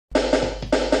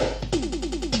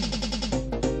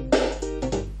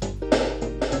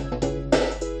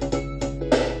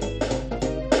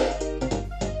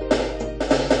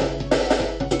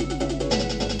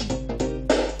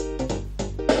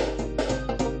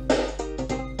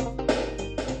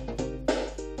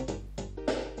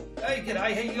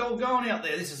G'day, how you all going out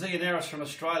there? This is Ianapolis from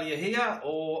Australia here,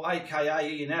 or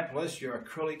aka Ianapolis, your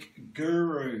acrylic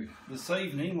guru. This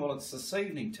evening, well it's this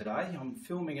evening today, I'm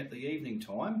filming at the evening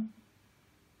time.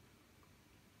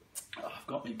 I've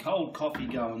got my cold coffee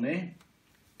going there.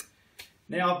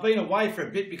 Now I've been away for a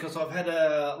bit because I've had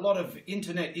a lot of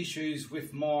internet issues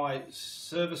with my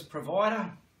service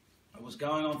provider. It was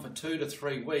going on for 2 to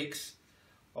 3 weeks.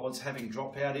 I was having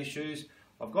dropout issues.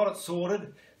 I've got it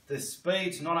sorted. The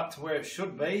speed's not up to where it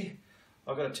should be.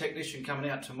 I've got a technician coming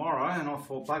out tomorrow and I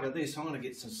thought, bugger this, I'm going to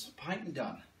get some painting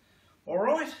done.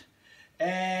 Alright,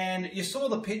 and you saw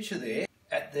the picture there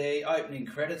at the opening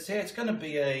credits there. It's going to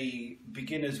be a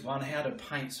beginner's one, how to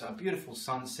paint. So a beautiful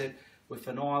sunset with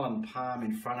an island palm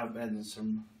in front of it and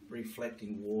some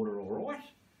reflecting water, alright?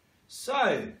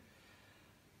 So,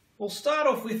 we'll start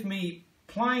off with me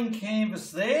plain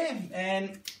canvas there,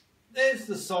 and there's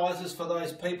the sizes for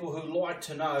those people who like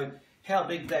to know how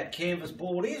big that canvas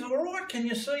board is. Alright, can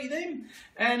you see them?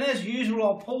 And as usual,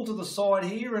 I'll pull to the side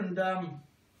here, and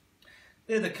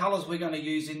they're the colours we're going to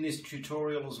use in this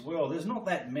tutorial as well. There's not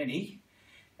that many,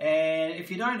 and if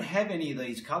you don't have any of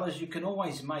these colours, you can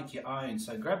always make your own.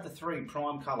 So grab the 3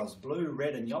 prime colours, blue,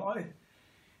 red and yellow,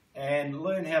 and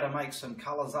learn how to make some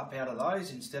colours up out of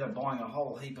those instead of buying a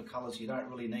whole heap of colours you don't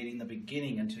really need in the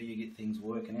beginning until you get things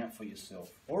working out for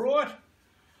yourself. Alright?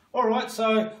 Alright,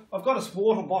 so I've got a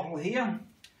water bottle here.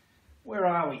 Where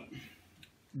are we?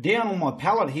 Down on my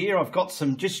palette here I've got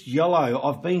some just yellow.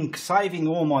 I've been saving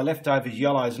all my leftovers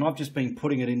yellows and I've just been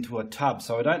putting it into a tub,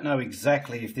 so I don't know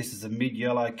exactly if this is a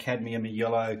mid-yellow, cadmium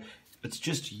yellow. It's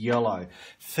just yellow.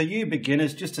 For you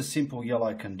beginners, just a simple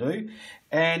yellow can do.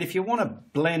 And if you want to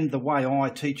blend the way I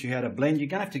teach you how to blend, you're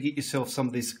going to have to get yourself some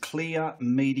of this clear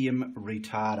medium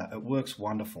retarder. It works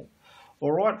wonderful.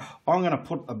 Alright, I'm going to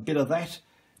put a bit of that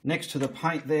next to the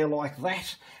paint there like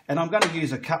that. And I'm going to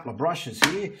use a couple of brushes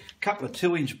here, a couple of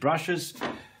 2-inch brushes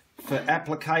for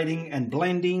applicating and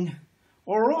blending.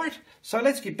 Alright, so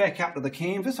let's get back up to the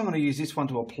canvas. I'm going to use this one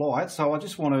to apply it. So I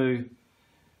just want to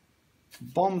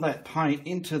bomb that paint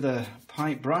into the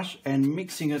paintbrush and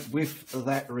mixing it with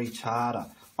that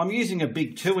retarder. I'm using a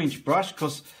big 2-inch brush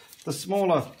because the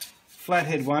smaller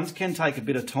flathead ones can take a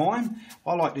bit of time.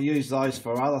 I like to use those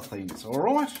for other things,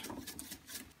 alright?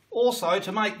 Also,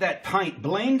 to make that paint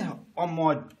blend on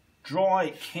my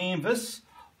dry canvas,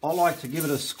 I like to give it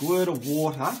a squirt of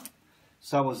water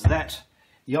so as that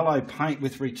yellow paint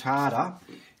with retarder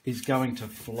is going to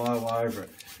flow over it.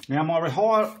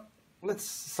 Now let's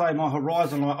say my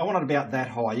horizon line, I want it about that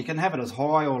high. You can have it as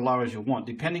high or low as you want,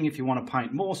 depending if you want to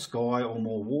paint more sky or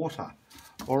more water.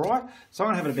 Alright, so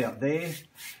I'm going to have it about there,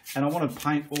 and I want to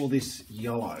paint all this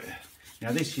yellow.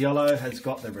 Now this yellow has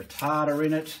got the retarder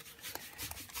in it.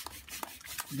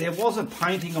 There was a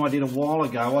painting I did a while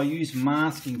ago. I used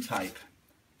masking tape.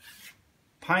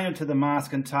 Painted to the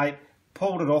masking tape,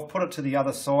 pulled it off, put it to the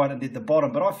other side and did the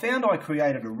bottom, but I found I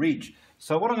created a ridge.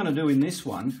 So what I'm going to do in this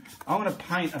one, I'm going to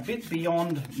paint a bit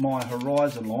beyond my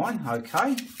horizon line,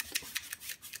 okay?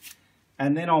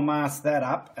 And then I'll mask that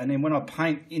up, and then when I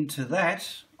paint into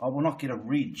that, I will not get a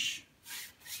ridge.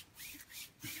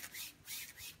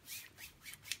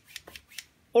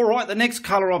 Alright, the next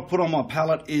colour I've put on my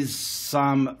palette is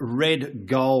some red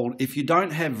gold. If you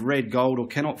don't have red gold or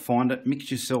cannot find it,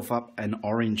 mix yourself up an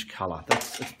orange colour.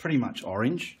 It's pretty much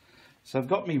orange. So I've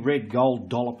got me red gold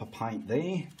dollop of paint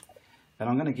there. And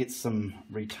I'm going to get some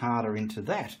retarder into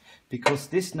that because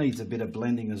this needs a bit of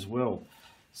blending as well.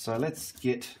 So let's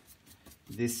get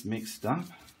this mixed up.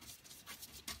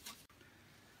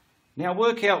 Now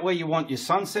work out where you want your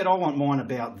sunset. I want mine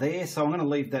about there, so I'm going to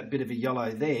leave that bit of a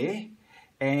yellow there.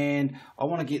 And I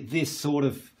want to get this sort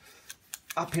of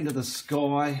up into the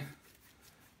sky.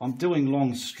 I'm doing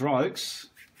long strokes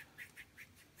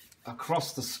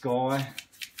across the sky,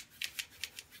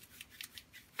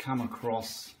 come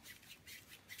across.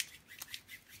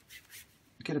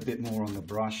 Get a bit more on the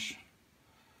brush.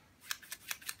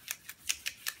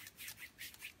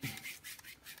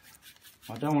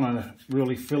 I don't want to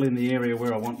really fill in the area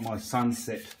where I want my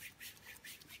sunset.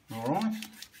 Alright,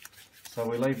 so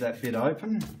we leave that bit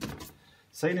open.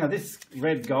 See, now this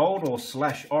red gold or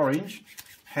slash orange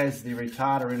has the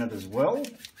retarder in it as well.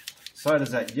 So does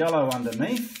that yellow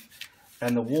underneath,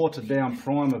 and the watered down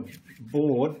primer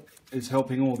board is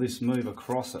helping all this move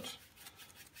across it.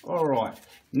 Alright,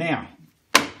 now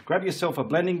grab yourself a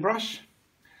blending brush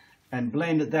and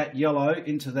blend that yellow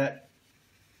into that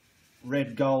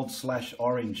red gold slash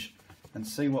orange and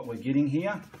see what we're getting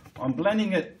here. I'm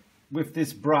blending it with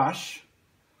this brush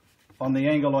on the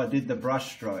angle I did the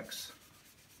brush strokes.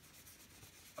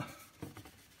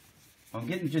 I'm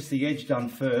getting just the edge done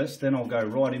first, then I'll go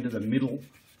right into the middle.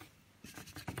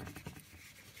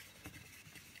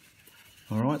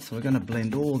 Alright, so we're going to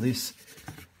blend all this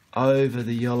over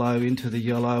the yellow, into the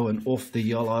yellow and off the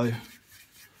yellow.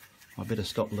 I better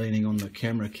stop leaning on the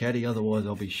camera caddy, otherwise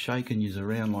I'll be shaking yous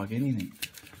around like anything.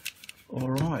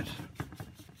 Alright,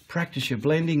 practice your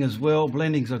blending as well.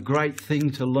 Blending's a great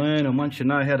thing to learn, and once you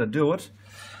know how to do it,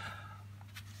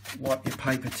 wipe your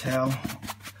paper towel.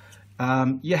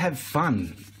 You have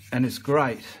fun and it's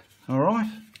great. Alright,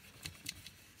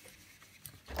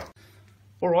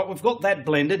 we've got that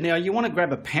blended. Now you want to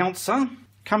grab a pouncer,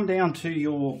 come down to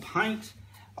your paint.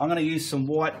 I'm going to use some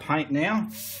white paint now.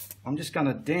 I'm just going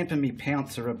to dampen my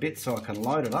pouncer a bit so I can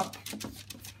load it up.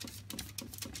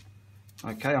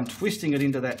 Okay, I'm twisting it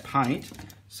into that paint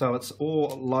so it's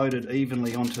all loaded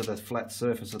evenly onto the flat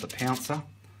surface of the pouncer.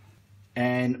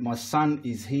 And my son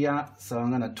is here, so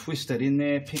I'm going to twist it in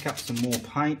there, pick up some more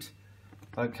paint,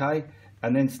 okay,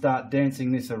 and then start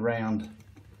dancing this around.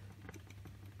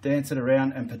 Dance it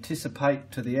around and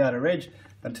participate to the outer edge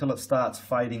until it starts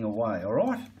fading away,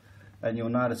 alright? And you'll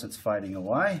notice it's fading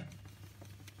away.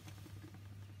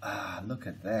 Ah, look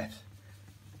at that.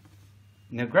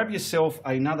 Now grab yourself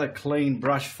another clean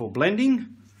brush for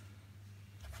blending.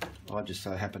 I just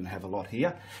so happen to have a lot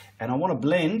here. And I want to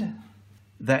blend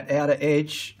that outer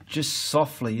edge just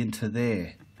softly into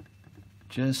there.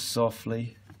 Just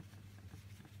softly,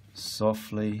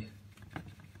 softly.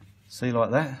 See, like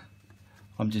that?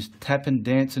 I'm just tapping,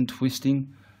 dancing,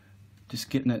 twisting, just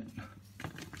getting it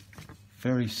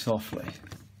very softly.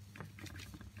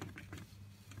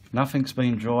 Nothing's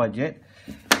been dried yet.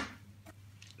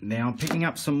 Now I'm picking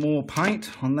up some more paint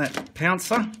on that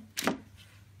pouncer,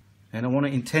 and I want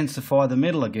to intensify the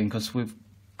middle again because we've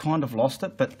kind of lost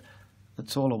it, but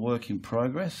it's all a work in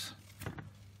progress.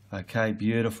 Okay,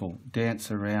 beautiful.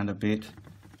 Dance around a bit,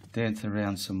 dance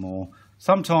around some more.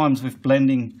 Sometimes with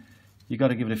blending, you've got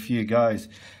to give it a few goes.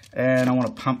 And I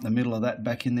want to pump the middle of that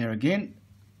back in there again.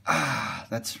 Ah,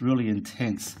 that's really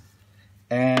intense.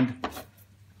 And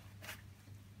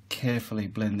carefully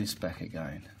blend this back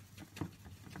again.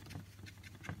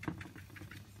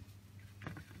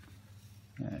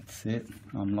 That's it.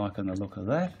 I'm liking the look of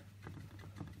that.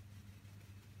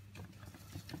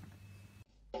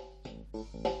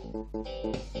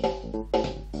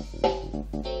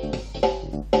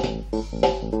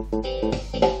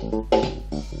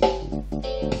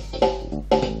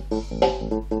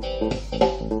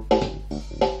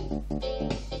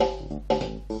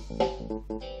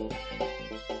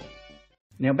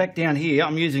 Now back down here,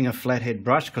 I'm using a flathead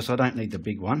brush because I don't need the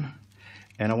big one,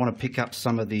 and I want to pick up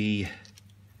some of the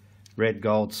red,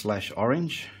 gold /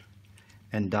 orange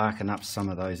and darken up some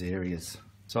of those areas.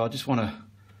 So I just want to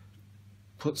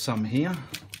put some here.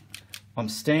 I'm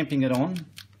stamping it on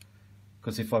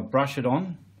because if I brush it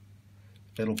on,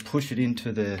 it'll push it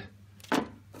into the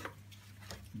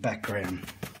background.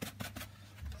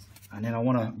 And then I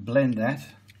want to blend that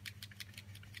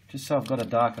just so I've got a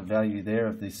darker value there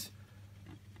of this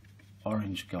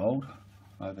orange gold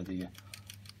over the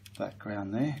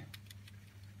background there.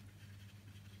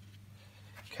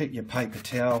 Keep your paper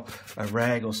towel, a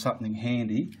rag or something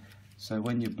handy, so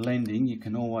when you're blending you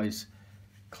can always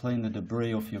clean the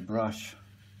debris off your brush.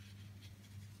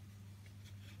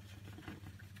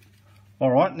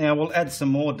 Alright, now we'll add some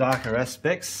more darker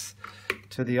aspects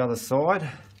to the other side.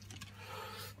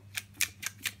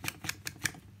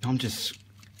 I'm just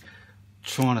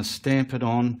trying to stamp it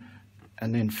on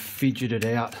and then fidget it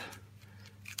out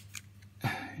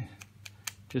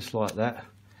just like that.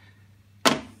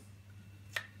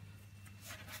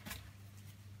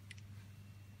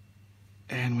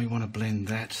 And we want to blend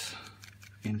that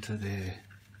into there.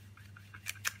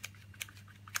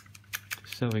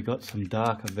 So we got some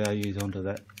darker values onto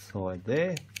that side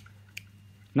there.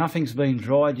 Nothing's been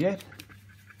dried yet.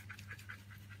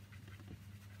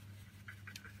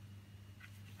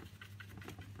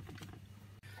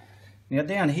 Now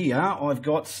down here I've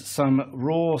got some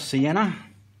raw sienna,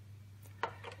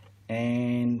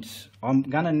 and I'm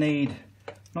going to need,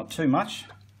 not too much,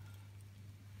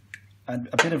 a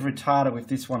bit of retarder with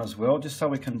this one as well, just so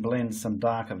we can blend some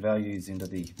darker values into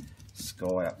the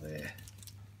sky up there.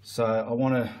 So I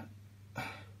want to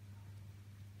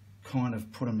kind of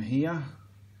put them here.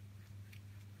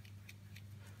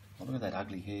 Oh, look at that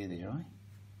ugly hair there, eh?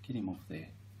 Get him off there.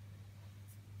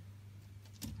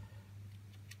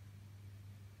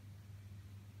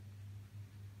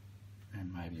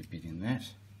 And maybe a bit in that.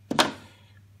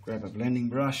 Grab a blending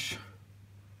brush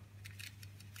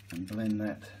and blend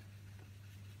that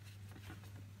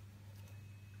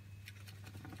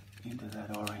into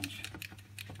that orange.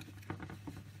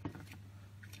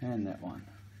 And that one.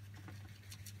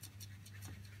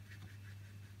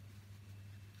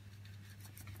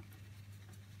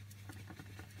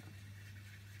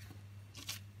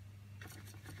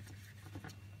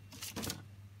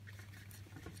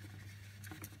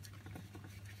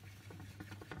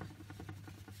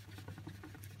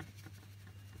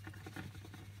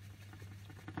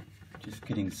 Just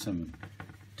getting some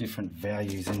different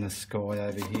values in the sky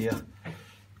over here.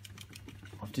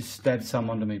 I've just stabbed some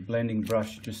onto my blending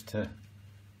brush just to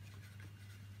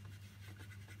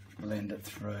blend it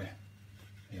through.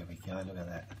 There we go, look at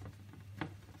that.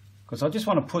 Because I just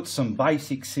want to put some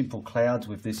basic simple clouds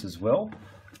with this as well.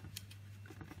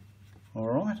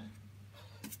 Alright,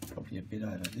 probably a bit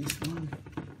over this one.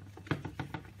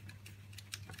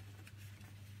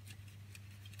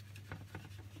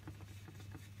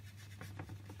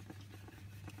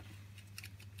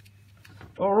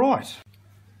 Alright,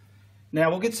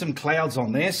 now we'll get some clouds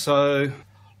on there. So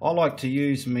I like to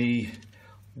use me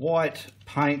white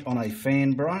paint on a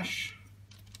fan brush,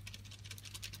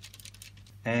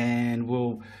 and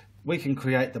we can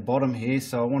create the bottom here.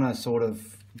 So I want to sort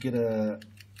of get a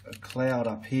cloud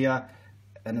up here,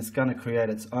 and it's going to create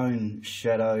its own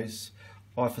shadows.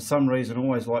 I for some reason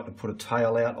always like to put a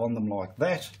tail out on them like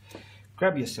that.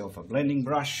 Grab yourself a blending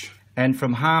brush, and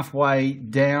from halfway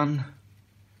down,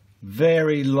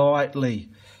 very lightly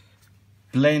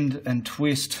blend and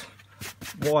twist,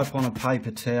 wipe on a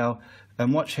paper towel,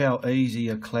 and watch how easy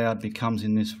a cloud becomes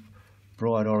in this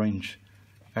bright orange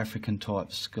African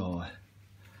type sky.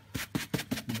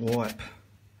 Wipe,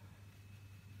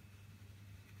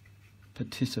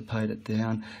 participate it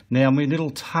down. Now my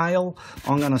little tail,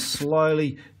 I'm going to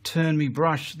slowly turn my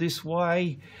brush this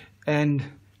way and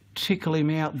tickle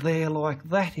him out there like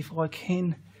that if I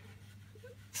can.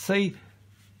 See,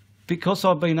 because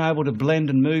I've been able to blend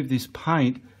and move this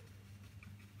paint,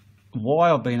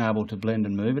 why I've been able to blend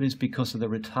and move it is because of the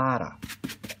retarder.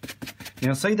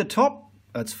 Now see the top,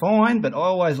 it's fine, but I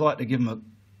always like to give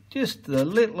them just the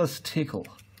littlest tickle.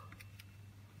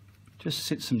 Just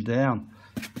sits them down.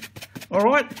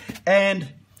 Alright,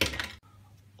 and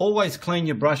always clean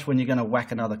your brush when you're going to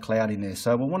whack another cloud in there.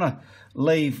 So we want to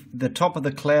leave the top of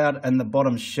the cloud and the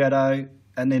bottom shadow,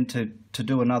 and then to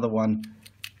do another one,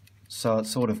 so it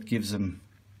sort of gives them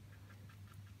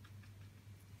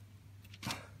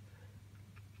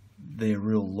their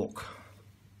real look.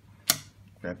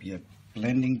 Grab your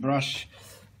blending brush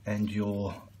and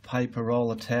your paper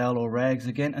roller towel or rags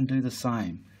again and do the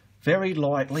same. Very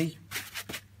lightly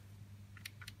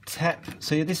tap.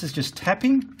 See, this is just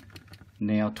tapping,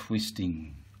 now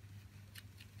twisting.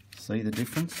 See the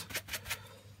difference?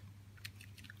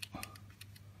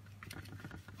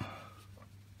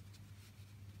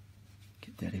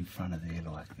 Get that in front of there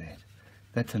like that.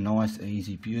 That's a nice,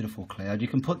 easy, beautiful cloud. You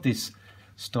can put this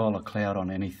style of cloud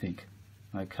on anything.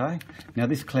 Okay, now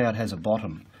this cloud has a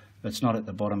bottom, but it's not at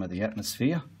the bottom of the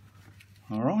atmosphere.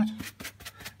 Alright,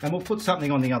 and we'll put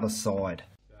something on the other side.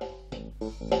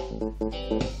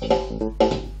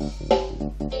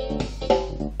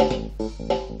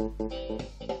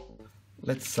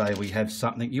 Let's say we have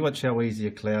something, you watch how easy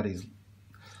a cloud is.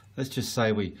 Let's just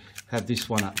say we have this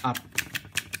one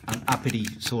an uppity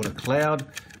sort of cloud,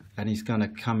 and he's going to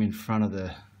come in front of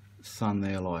the sun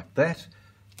there like that.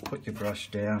 Put your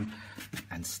brush down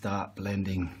and start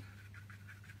blending.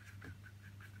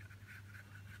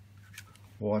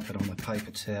 Wipe it on the paper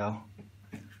towel.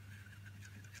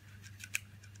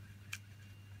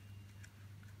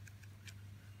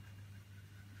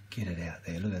 Get it out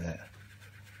there, look at that.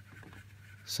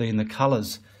 Seeing the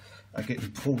colours are getting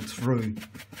pulled through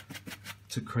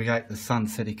to create the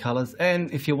sunsetty colours.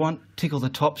 And if you want, tickle the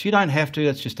tops. You don't have to,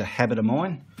 that's just a habit of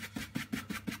mine.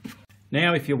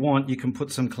 Now if you want, you can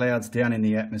put some clouds down in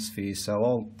the atmosphere. So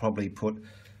I'll probably put,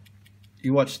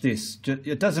 you watch this,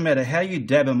 it doesn't matter how you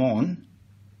dab them on,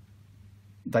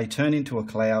 they turn into a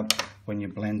cloud when you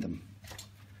blend them.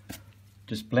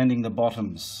 Just blending the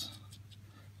bottoms.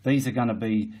 These are going to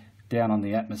be down on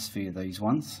the atmosphere, these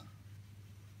ones.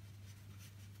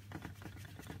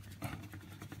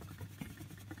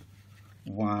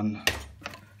 One,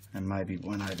 and maybe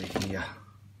one over here.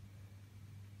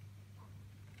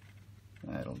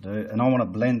 That'll do. And I want to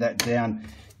blend that down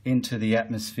into the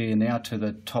atmosphere now to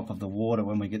the top of the water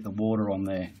when we get the water on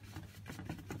there.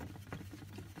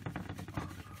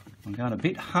 I'm going a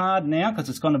bit hard now because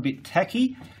it's gone a bit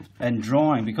tacky and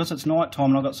drying. Because it's night time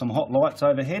and I've got some hot lights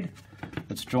overhead,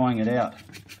 it's drying it out.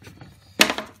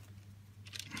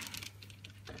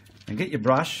 And get your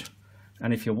brush,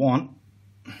 and if you want,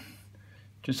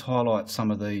 just highlight some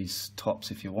of these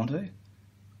tops if you want to.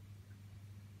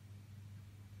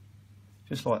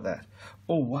 just like that.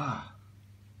 Oh wow,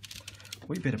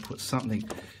 we better put something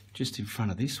just in front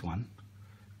of this one,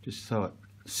 just so it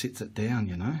sits it down,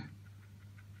 you know.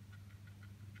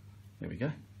 There we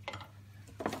go.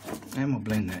 And we'll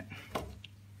blend that.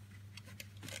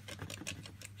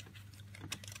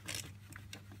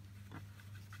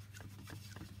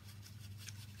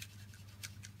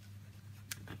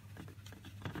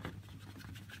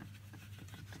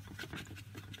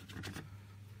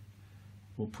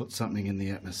 We'll put something in the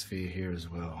atmosphere here as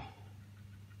well.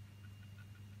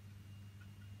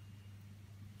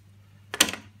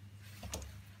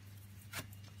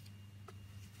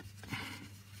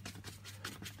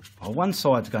 Well, one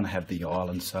side's going to have the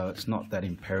island, so it's not that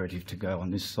imperative to go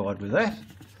on this side with that.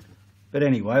 But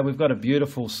anyway, we've got a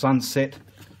beautiful sunset,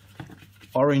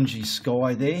 orangey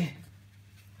sky there.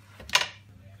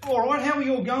 Alright, how are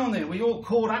you all going there? We all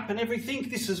caught up and everything?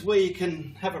 This is where you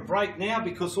can have a break now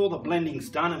because all the blending's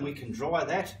done and we can dry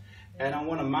that. And I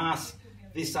want to mask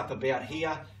this up about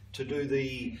here to do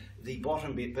the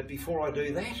bottom bit. But before I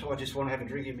do that, I just want to have a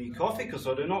drink of my coffee because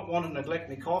I do not want to neglect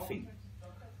my coffee.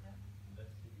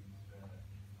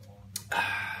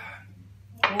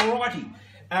 Alrighty,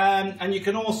 and you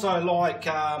can also like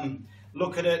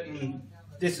look at it, and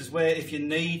this is where if you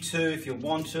need to, if you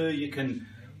want to, you can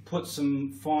put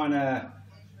some finer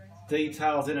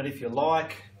details in it if you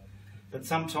like, but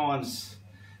sometimes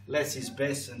less is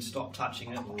best and stop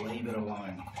touching it and leave it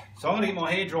alone. So I'm going to get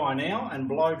my hair dry now and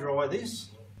blow dry this.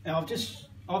 Now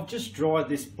I've just dried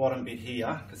this bottom bit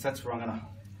here because that's where I'm going to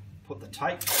put the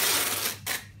tape.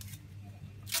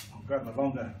 I'll grab my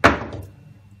longer.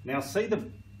 Now see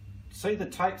the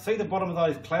tape, see the bottom of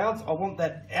those clouds? I want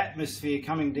that atmosphere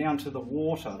coming down to the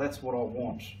water. That's what I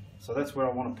want. So that's where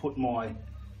I want to put my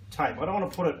tape. I don't want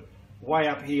to put it way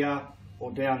up here or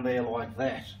down there like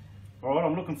that. Alright,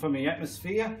 I'm looking for my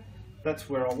atmosphere. That's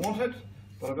where I want it.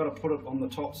 But I've got to put it on the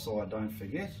top side, don't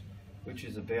forget, which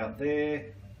is about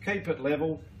there. Keep it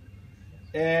level.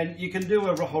 And you can do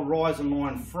a horizon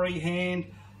line freehand.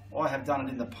 I have done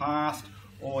it in the past.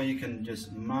 Or you can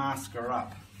just mask her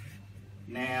up.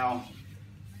 Now,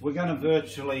 we're going to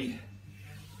virtually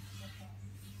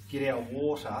get our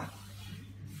water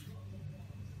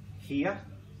here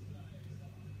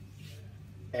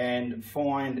and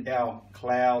find our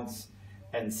clouds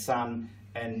and sun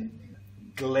and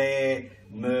glare,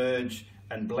 merge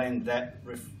and blend that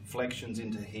reflections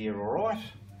into here, alright?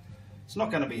 It's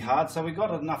not going to be hard, so we've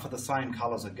got enough of the same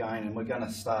colours again and we're going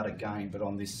to start again, but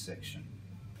on this section.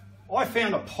 I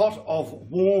found a pot of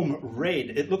warm red.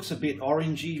 It looks a bit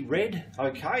orangey red,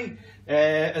 okay?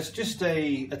 It's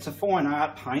a fine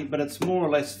art paint, but it's more or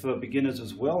less for beginners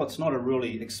as well. It's not a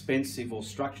really expensive or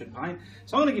structured paint.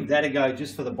 So I'm going to give that a go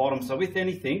just for the bottom. So with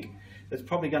anything, it's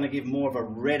probably going to give more of a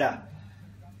redder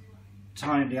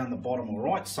tone down the bottom, all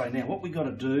right? So now what we've got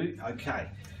to do, okay,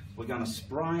 we're going to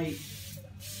spray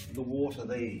the water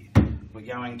there. We're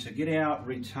going to get our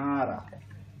retarder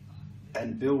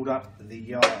and build up the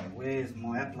yellow. Where's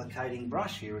my applicating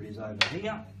brush? Here it is over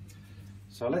here.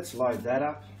 So let's load that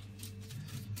up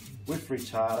with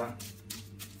retarder.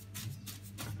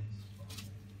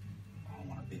 I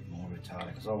want a bit more retarder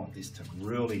because I want this to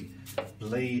really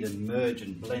bleed and merge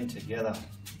and blend together.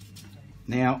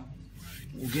 Now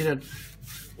we'll get it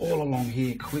all along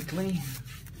here quickly.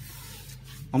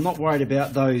 I'm not worried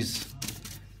about those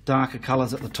darker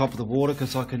colours at the top of the water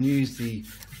because I can use the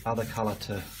other colour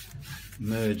to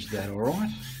merge that,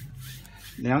 alright?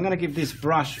 Now I'm going to give this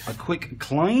brush a quick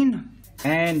clean,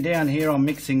 and down here I'm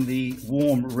mixing the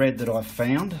warm red that I've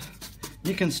found.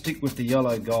 You can stick with the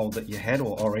yellow gold that you had,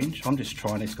 or orange. I'm just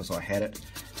trying this because I had it,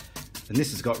 and this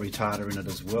has got retarder in it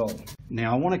as well.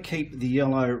 Now I want to keep the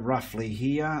yellow roughly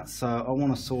here, so I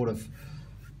want to sort of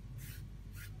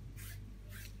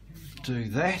do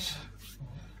that.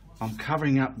 I'm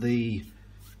covering up the,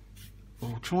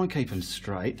 we'll try and keep them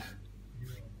straight.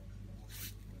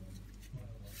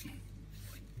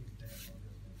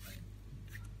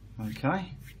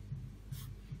 Okay,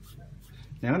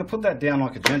 now I'm going to put that down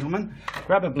like a gentleman,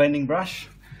 grab a blending brush,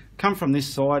 come from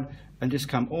this side and just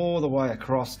come all the way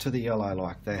across to the yellow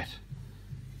like that.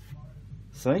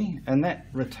 See, and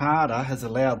that retarder has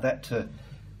allowed that to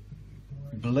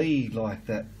bleed like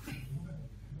that.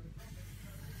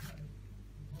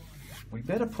 We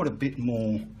better put a bit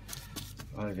more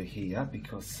over here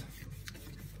because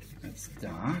it's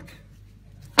dark.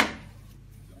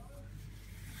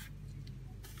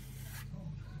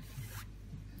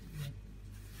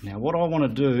 Now what I want to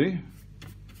do,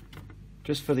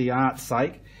 just for the art's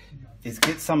sake, is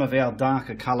get some of our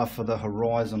darker colour for the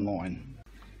horizon line.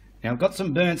 Now I've got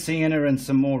some burnt sienna and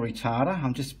some more retarder.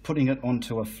 I'm just putting it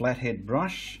onto a flathead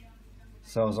brush,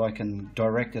 so as I can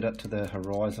direct it up to the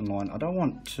horizon line. I don't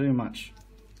want too much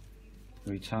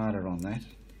retarder on that,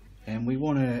 and we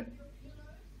want to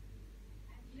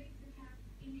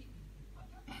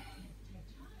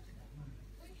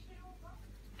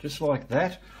just like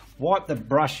that. Wipe the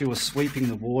brush you were sweeping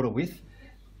the water with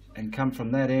and come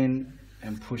from that end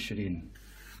and push it in.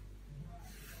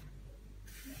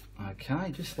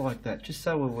 Okay, just like that, just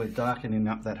so we're darkening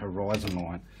up that horizon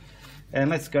line. And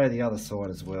let's go the other side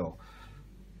as well.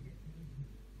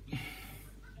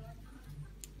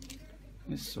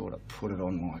 Just sort of put it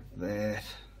on like that.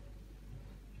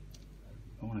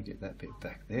 I want to get that bit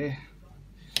back there.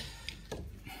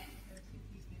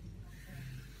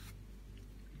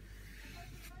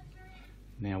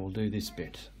 Now we'll do this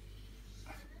bit.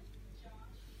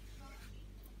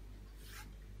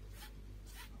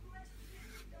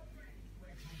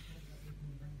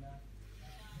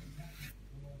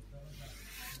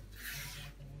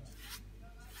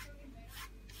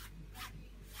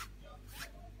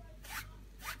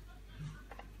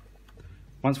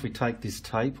 Once we take this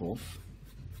tape off,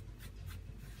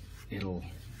 it'll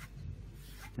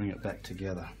bring it back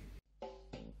together.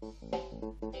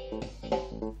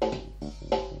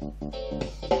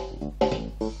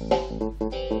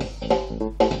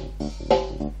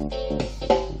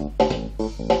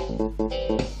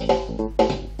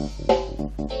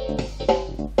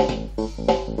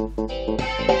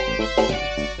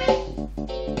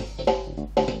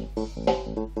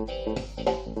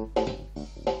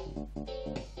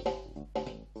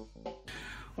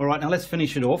 Alright, now let's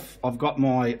finish it off. I've got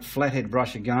my flathead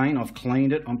brush again, I've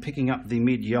cleaned it. I'm picking up the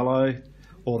mid yellow,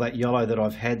 or that yellow that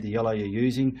I've had, the yellow you're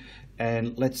using,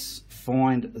 and let's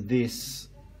find this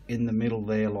in the middle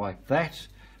there like that.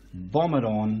 Bomb it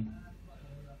on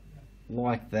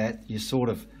like that. You're sort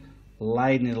of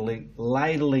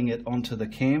ladling it onto the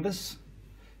canvas,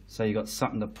 so you've got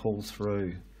something to pull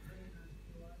through.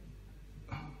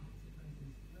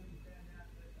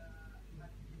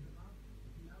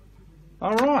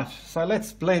 Alright, so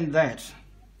let's blend that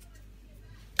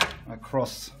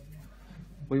across.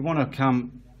 We want to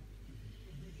come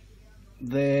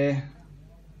there,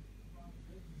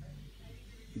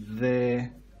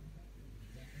 there,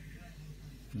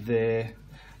 there.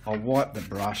 I'll wipe the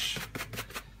brush.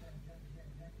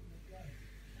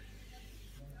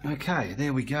 Okay,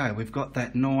 there we go. We've got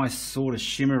that nice sort of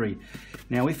shimmery.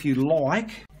 Now if you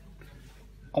like,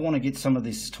 I want to get some of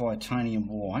this titanium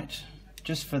white.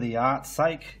 Just for the art's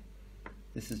sake,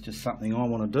 this is just something I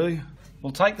want to do.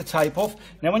 We'll take the tape off.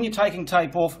 Now when you're taking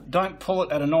tape off, don't pull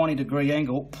it at a 90-degree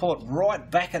angle, pull it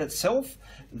right back at itself.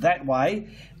 That way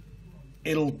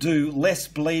it'll do less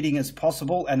bleeding as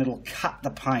possible and it'll cut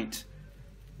the paint.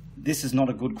 This is not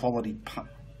a good quality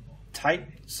tape,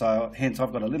 so hence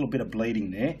I've got a little bit of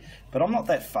bleeding there, but I'm not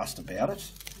that fussed about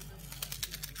it.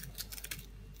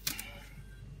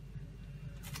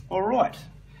 Alright.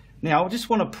 Now I just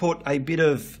want to put a bit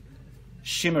of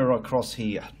shimmer across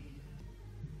here.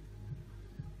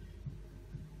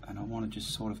 And I want to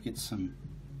just sort of get some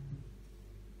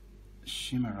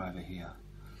shimmer over here.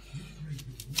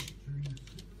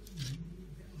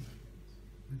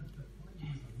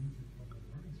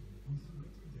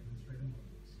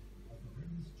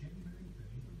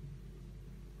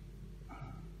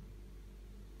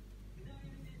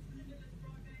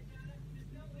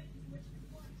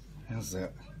 How's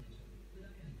that?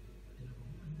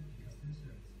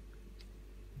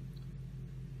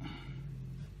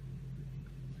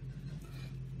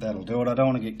 That'll do it. I don't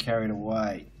want to get carried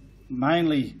away.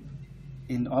 Mainly,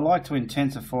 I like to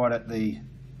intensify it at the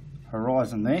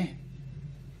horizon there,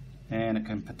 and it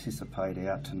can participate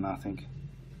out to nothing.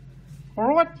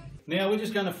 Alright, now we're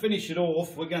just going to finish it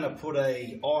off. We're going to put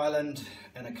an island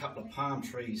and a couple of palm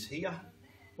trees here.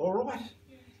 Alright,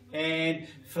 and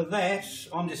for that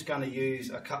I'm just going to use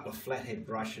a couple of flathead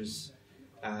brushes,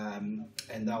 and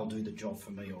they'll do the job for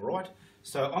me. Alright,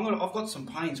 so I've got some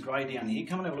Payne's Grey down here.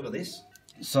 Come and have a look at this.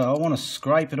 So I want to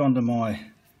scrape it onto my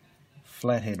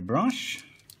flathead brush,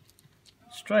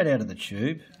 straight out of the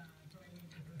tube,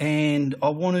 and I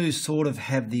want to sort of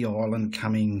have the island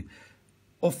coming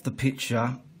off the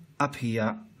picture up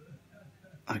here.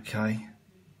 Okay,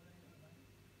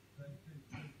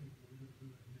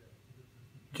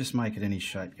 just make it any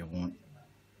shape you want,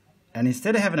 and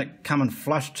instead of having it coming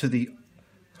flush to the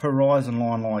horizon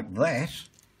line like that,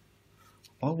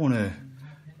 I want to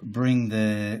bring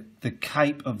the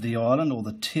cape of the island, or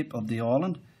the tip of the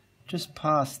island, just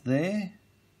past there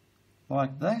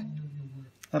like that.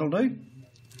 That'll do.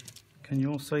 Can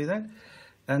you all see that?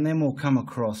 And then we'll come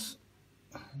across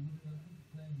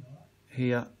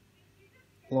here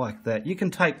like that. You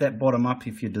can take that bottom up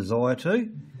if you desire to,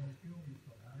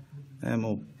 and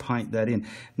we'll paint that in.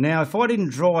 Now, if I didn't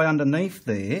dry underneath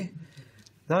there,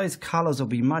 those colours will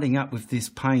be mudding up with this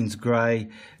Payne's grey,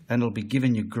 and it'll be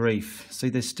giving you grief. See,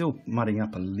 they're still mudding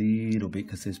up a little bit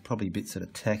because there's probably bits that are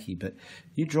tacky, but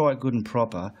you dry it good and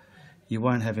proper, you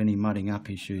won't have any mudding up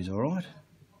issues, all right?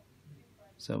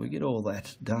 So we get all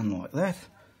that done like that.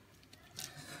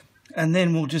 And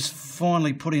then we'll just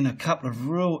finally put in a couple of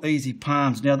real easy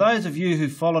palms. Now, those of you who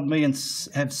followed me and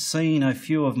have seen a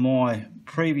few of my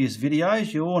previous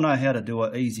videos, you all know how to do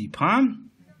an easy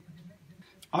palm.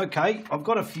 Okay, I've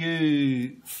got a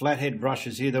few flathead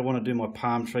brushes here that I want to do my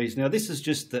palm trees. Now, this is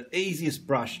just the easiest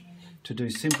brush to do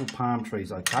simple palm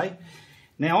trees, okay?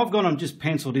 Now, I've gone and just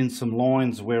penciled in some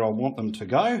lines where I want them to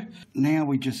go. Now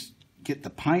we just get the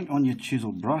paint on your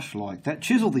chiseled brush like that.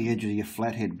 Chisel the edge of your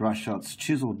flathead brush so it's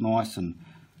chiseled nice, and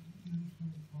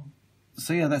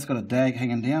see how that's got a dag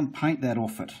hanging down? Paint that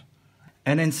off it.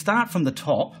 And then start from the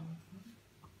top,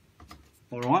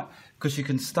 all right? Because you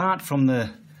can start from the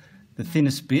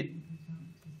thinnest bit,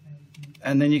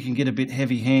 and then you can get a bit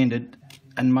heavy-handed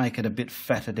and make it a bit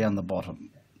fatter down the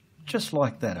bottom. Just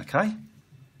like that, okay?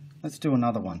 Let's do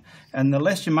another one. And the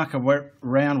less you muck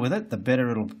around with it, the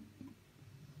better it'll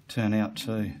turn out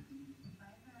too.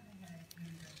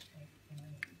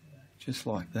 Just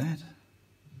like that.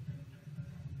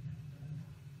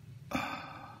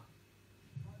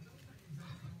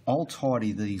 I'll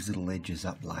tidy these little edges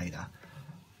up later,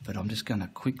 but I'm just going to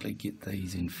quickly get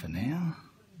these in for now.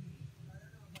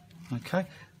 Okay,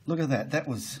 look at that. That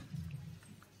was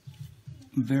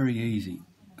very easy.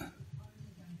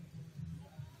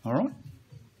 All right.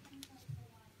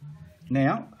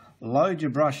 Now, load your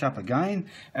brush up again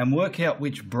and work out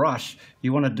which brush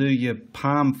you want to do your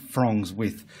palm fronds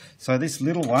with. So this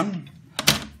little one,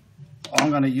 I'm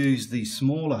going to use the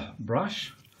smaller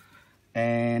brush,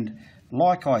 and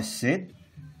like I said,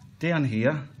 down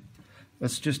here,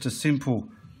 it's just a simple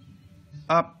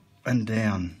up and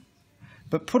down,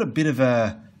 but put a bit of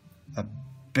a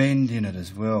bend in it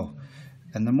as well.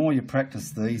 And the more you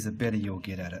practice these, the better you'll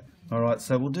get at it. All right,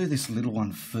 so we'll do this little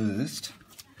one first.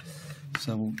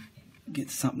 So we'll get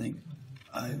something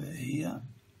over here,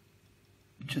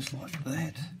 just like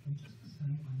that.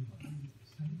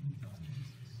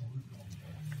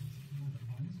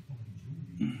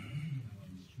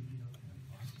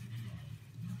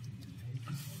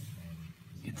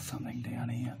 Get something down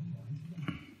here.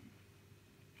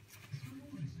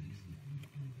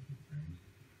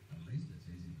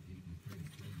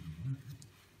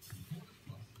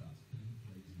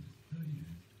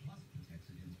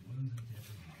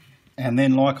 And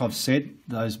then, like I've said,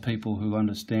 those people who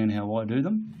understand how I do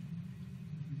them,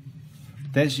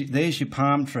 there's your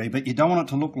palm tree, but you don't want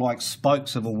it to look like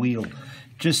spokes of a wheel.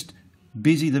 Just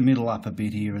busy the middle up a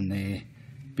bit here and there.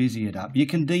 Busy it up. You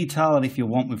can detail it if you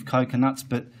want with coconuts,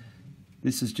 but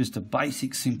this is just a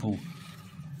basic, simple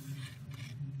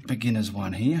beginner's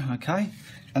one here, okay?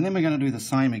 And then we're going to do the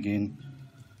same again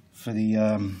for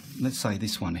the, let's say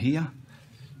this one here.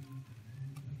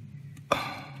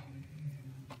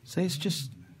 See, it's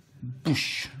just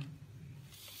bush.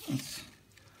 It's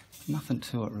nothing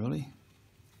to it, really.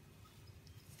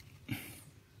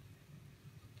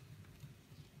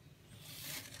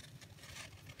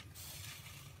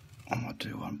 I might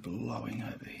do one blowing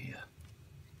over here.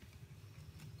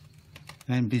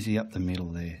 And busy up the middle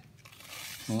there.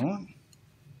 All right.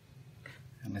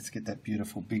 And let's get that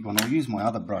beautiful big one. I'll use my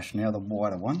other brush now, the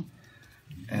wider one.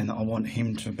 And I want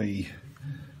him to be,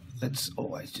 let's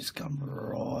always just come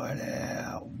right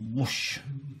out. Whoosh.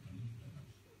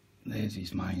 There's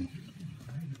his mane.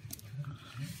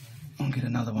 I'll get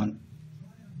another one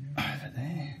over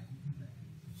there.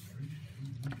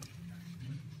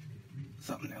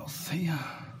 Something else here.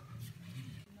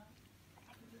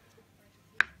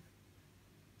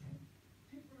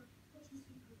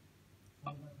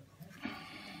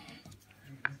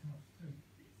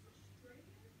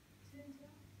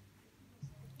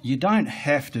 You don't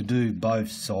have to do both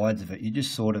sides of it. You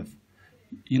just sort of,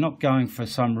 you're not going for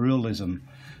some realism.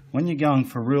 When you're going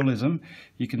for realism,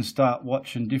 you can start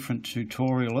watching different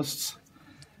tutorialists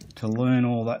to learn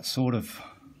all that sort of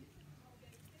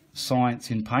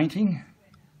science in painting.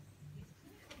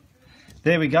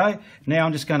 There we go. Now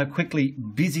I'm just going to quickly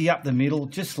busy up the middle,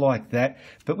 just like that.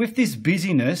 But with this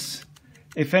busyness,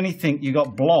 if anything, you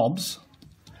got blobs.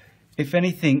 If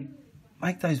anything,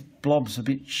 make those blobs a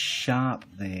bit sharp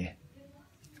there.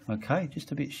 Okay,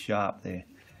 just a bit sharp there.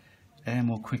 And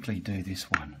we'll quickly do this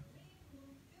one.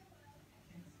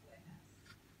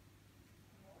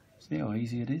 See how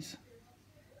easy it is?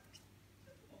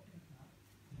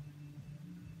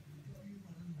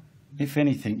 if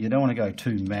anything, you don't want to go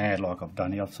too mad like I've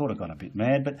done here. I've sort of gone a bit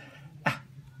mad, but...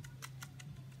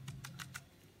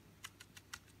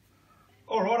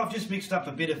 Alright, I've just mixed up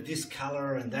a bit of this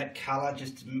colour and that colour,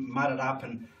 just mudded up,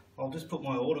 and I'll just put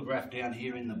my autograph down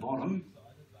here in the bottom.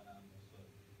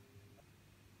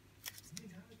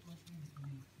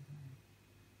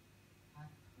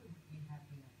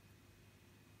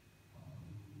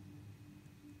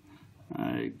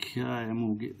 Okay, and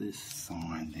we'll get this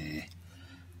sign there.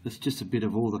 It's just a bit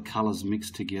of all the colours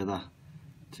mixed together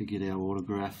to get our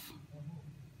autograph.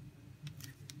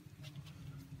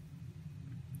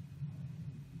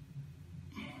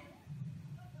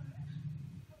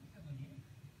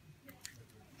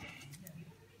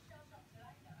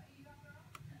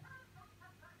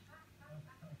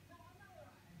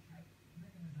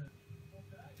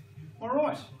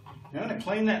 Alright, now I'm going to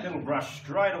clean that little brush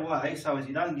straight away so as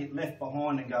you don't get left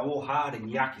behind and go all hard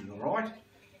and yucky, alright?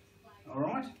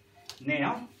 Alright,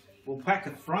 now we'll pack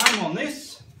a frame on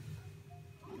this.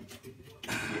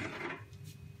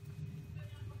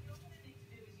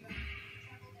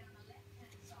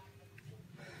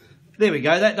 There we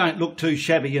go, that don't look too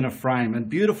shabby in a frame. And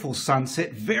beautiful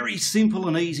sunset, very simple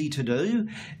and easy to do.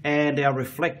 And our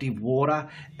reflective water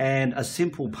and a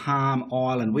simple palm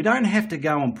island. We don't have to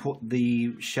go and put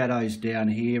the shadows down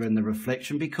here and the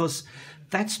reflection, because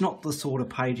that's not the sort of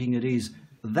painting it is.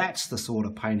 That's the sort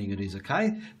of painting it is,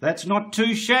 okay? That's not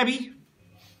too shabby.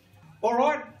 All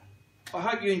right, I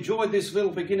hope you enjoyed this little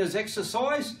beginner's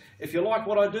exercise. If you like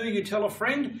what I do, you tell a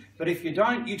friend. But if you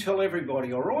don't, you tell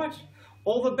everybody, all right?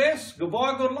 All the best,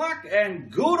 goodbye, good luck, and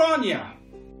good on ya!